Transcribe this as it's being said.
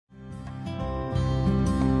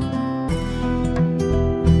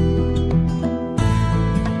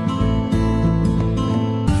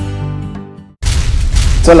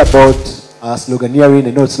all about sloganeering.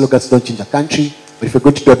 I know slogans don't change a country, but if you're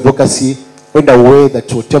going to do advocacy, find a way that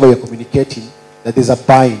whatever you're communicating, that there's a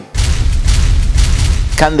buy-in.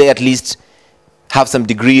 Can they at least have some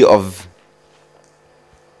degree of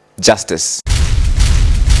justice?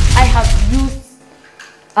 I have used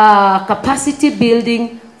capacity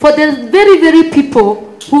building for the very, very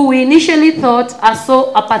people who we initially thought are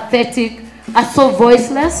so apathetic, are so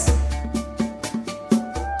voiceless.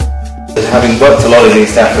 Having worked a lot in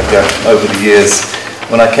East Africa over the years,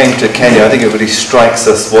 when I came to Kenya, I think it really strikes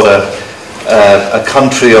us what a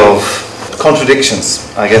country of contradictions,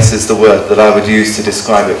 I guess is the word that I would use to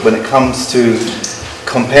describe it. When it comes to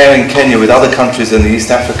comparing Kenya with other countries in the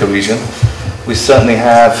East Africa region, we certainly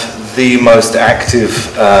have the most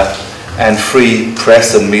active and free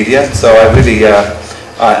press and media. So I really,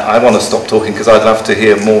 I want to stop talking because I'd love to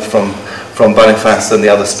hear more from Boniface and the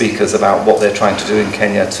other speakers about what they're trying to do in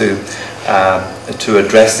Kenya to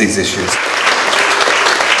address these issues.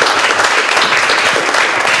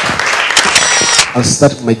 I'll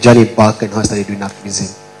start my journey back and how I started doing activism.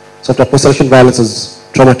 So after post-election violence, I was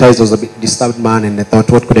traumatized, I was a bit disturbed man, and I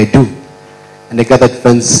thought, what could I do? And I gathered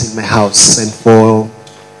friends in my house, and for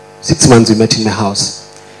 6 months we met in my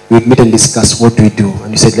house. We would meet and discuss what do we do,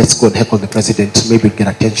 and we said, let's go and heckle the president, maybe we'll get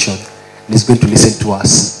attention, and he's going to listen to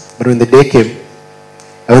us. But when the day came,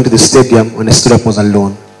 I went to the stadium. When I stood up, I was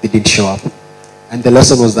alone. They didn't show up. And the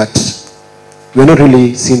lesson was that we're not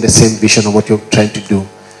really seeing the same vision of what you're trying to do.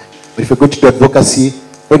 But if you're going to do advocacy,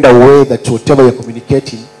 find a way that whatever you're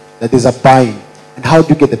communicating, that there's a buy-in. And how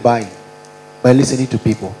do you get the buy-in? By listening to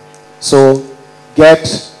people. So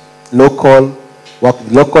get local, work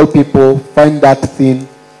with local people, find that thing,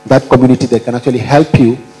 that community that can actually help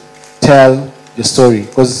you tell your story.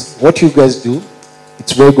 Because what you guys do,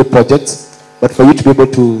 it's very good projects, but for you to be able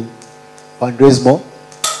to fundraise more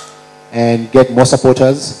and get more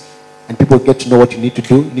supporters, and people get to know what you need to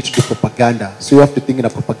do propaganda. So you have to think in a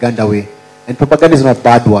propaganda way. And propaganda is not a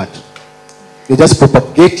bad word. You're just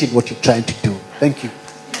propagating what you're trying to do. Thank you.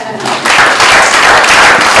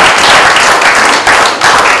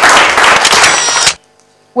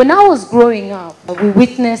 When I was growing up, we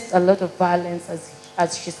witnessed a lot of violence,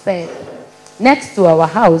 as she said. Next to our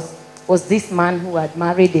house was this man who had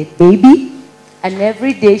married a baby, and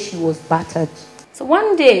every day she was battered. So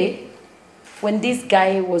one day, when this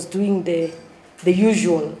guy was doing the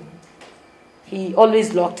usual, he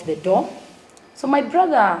always locked the door. So my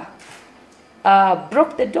brother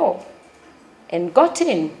broke the door and got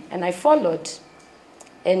in, and I followed.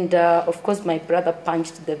 And of course, my brother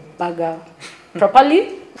punched the bagger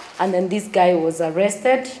properly, and then this guy was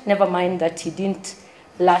arrested. Never mind that he didn't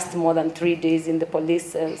last more than 3 days in the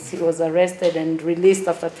police cells. He was arrested and released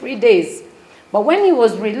after 3 days. But when he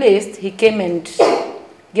was released, he came and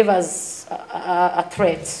gave us a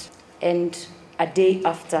threat. And a day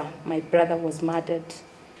after, my brother was murdered.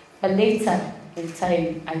 But later in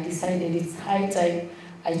time, I decided it's high time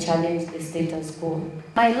I challenged the status quo.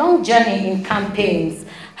 My long journey in campaigns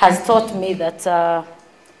has taught me that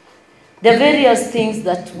there are various things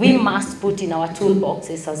that we must put in our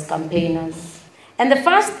toolboxes as campaigners. And the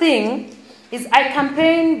first thing is I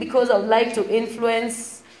campaign because I would like to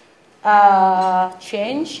influence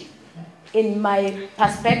change in my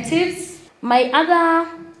perspectives. My other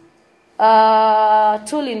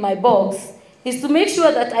tool in my box is to make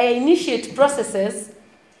sure that I initiate processes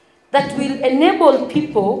that will enable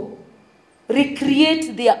people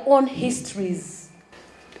recreate their own histories.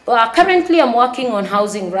 Currently, I'm working on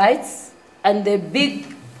housing rights, and the big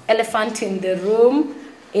elephant in the room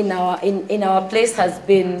in our place has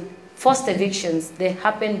been forced evictions. They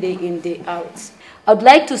happen day in, day out. I would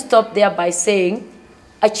like to stop there by saying,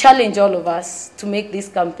 I challenge all of us to make this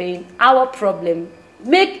campaign our problem.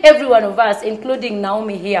 Make every one of us, including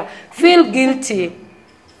Naomi here, feel guilty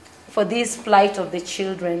for this plight of the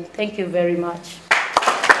children. Thank you very much.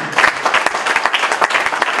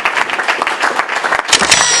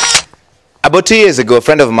 About 2 years ago, a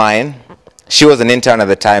friend of mine, she was an intern at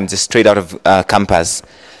the time, just straight out of campus,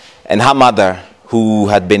 and her mother, who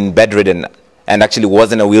had been bedridden and actually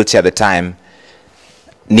was in a wheelchair at the time,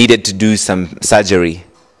 needed to do some surgery.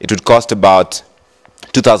 It would cost about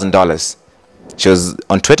 $2,000. She was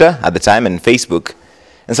on Twitter at the time and Facebook,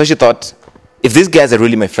 and so she thought, if these guys are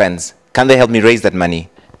really my friends, can they help me raise that money?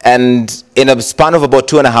 And in a span of about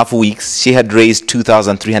 2.5 weeks, she had raised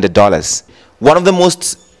 $2,300. One of the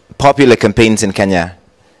most popular campaigns in Kenya,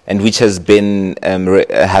 and which has been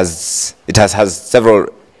has several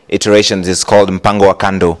iterations, is called Mpango wa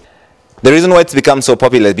Kando. The reason why it's become so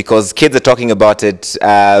popular is because kids are talking about it.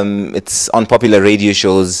 It's on popular radio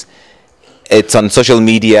shows. It's on social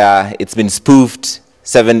media. It's been spoofed.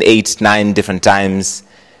 7, 8, 9 different times.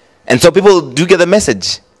 And so people do get the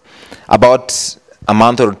message. About a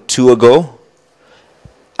month or two ago,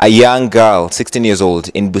 a young girl, 16 years old,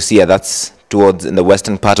 in Busia, that's towards in the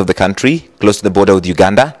western part of the country, close to the border with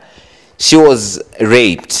Uganda, she was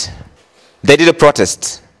raped. They did a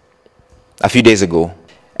protest a few days ago.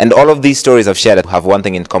 And all of these stories I've shared have one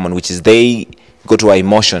thing in common, which is they go to our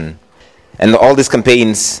emotion. And all these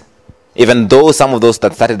campaigns, even though some of those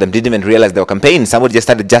that started them didn't even realize they were campaigns, somebody just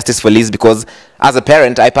started Justice for Liz, because as a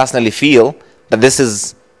parent, I personally feel that this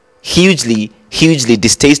is hugely, hugely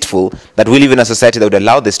distasteful that we live in a society that would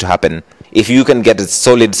allow this to happen. If you can get a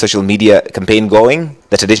solid social media campaign going,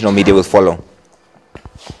 the traditional media will follow.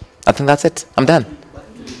 I think that's it. I'm done.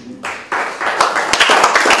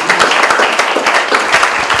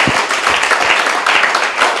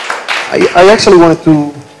 I actually wanted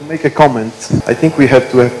to make a comment. I think we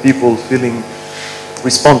have to have people feeling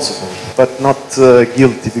responsible, but not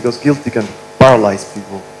guilty, because guilty can paralyze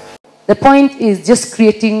people. The point is just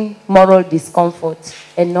creating moral discomfort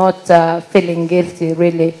and not feeling guilty,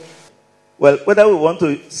 really. Well, whether we want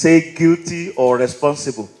to say guilty or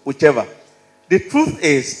responsible, whichever, the truth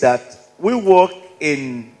is that we work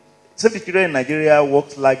in, Save the Children in Nigeria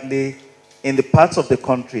works largely in the parts of the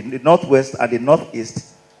country, in the northwest and the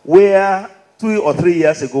northeast, where 2 or 3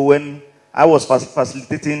 years ago when I was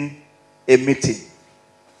facilitating a meeting,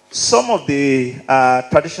 some of the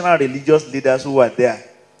traditional religious leaders who were there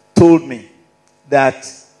told me that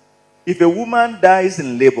if a woman dies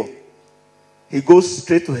in labor, he goes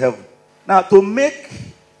straight to heaven. Now, to make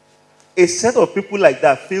a set of people like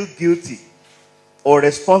that feel guilty or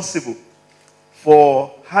responsible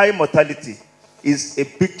for high mortality is a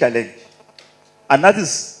big challenge. And that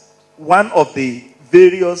is one of the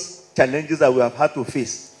various challenges that we have had to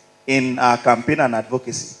face in our campaign and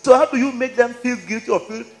advocacy. So how do you make them feel guilty or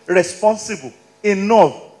feel responsible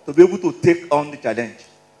enough to be able to take on the challenge?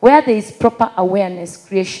 Where there is proper awareness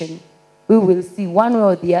creation, we will see one way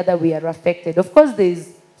or the other we are affected. Of course, there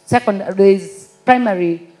is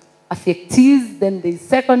primary affectees, then there is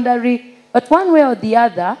secondary, but one way or the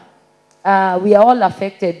other, we are all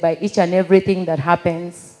affected by each and everything that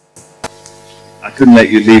happens. I couldn't let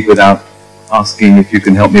you leave without asking if you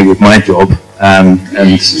can help me with my job and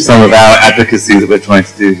some of our advocacy that we're trying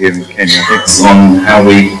to do here in Kenya. It's on how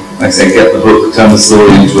we, like I say, get the book, turn the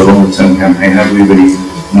story into a longer-term campaign. How do we really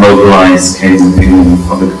mobilize Kenyan opinion and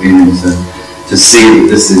public opinion to see that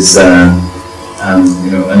this is an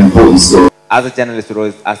important story? As a journalist, we're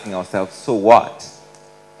always asking ourselves, so what?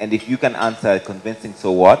 And if you can answer a convincing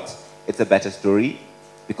so what, it's a better story,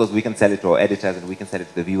 because we can sell it to our editors and we can sell it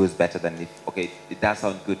to the viewers better than if, okay, it does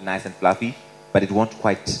sound good, nice and fluffy, but it won't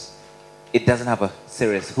quite, it doesn't have a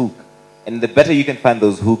serious hook. And the better you can find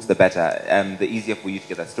those hooks, the better. The easier for you to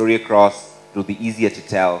get that story across, it'll be easier to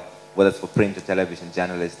tell, whether it's for print or television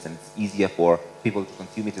journalists, and it's easier for people to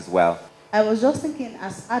consume it as well. I was just thinking,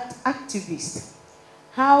 as activists,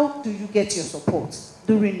 how do you get your support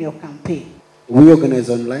during your campaign? We organize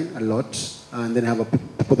online a lot, and then have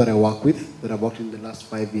people that I work with that I've worked in the last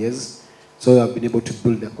 5 years. So I've been able to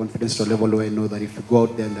build their confidence to a level where I know that if you go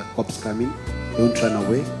out there and the cops come in, don't run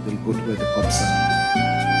away, they'll go to where the cops are.